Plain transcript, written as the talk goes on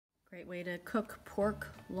Great way to cook pork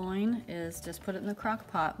loin is just put it in the crock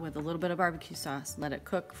pot with a little bit of barbecue sauce. Let it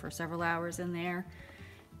cook for several hours in there,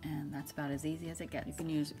 and that's about as easy as it gets. You can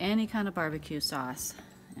use any kind of barbecue sauce,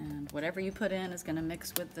 and whatever you put in is going to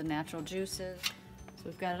mix with the natural juices. So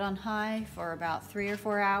we've got it on high for about 3 or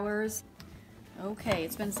 4 hours. Okay,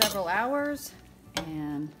 it's been several hours,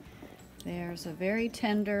 and there's a very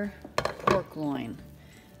tender pork loin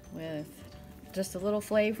with just a little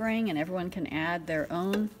flavoring, and everyone can add their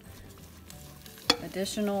own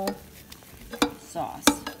additional sauce.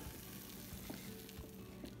 All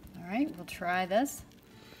right, we'll try this.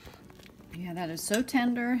 Yeah, that is so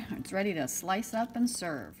tender. It's ready to slice up and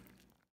serve.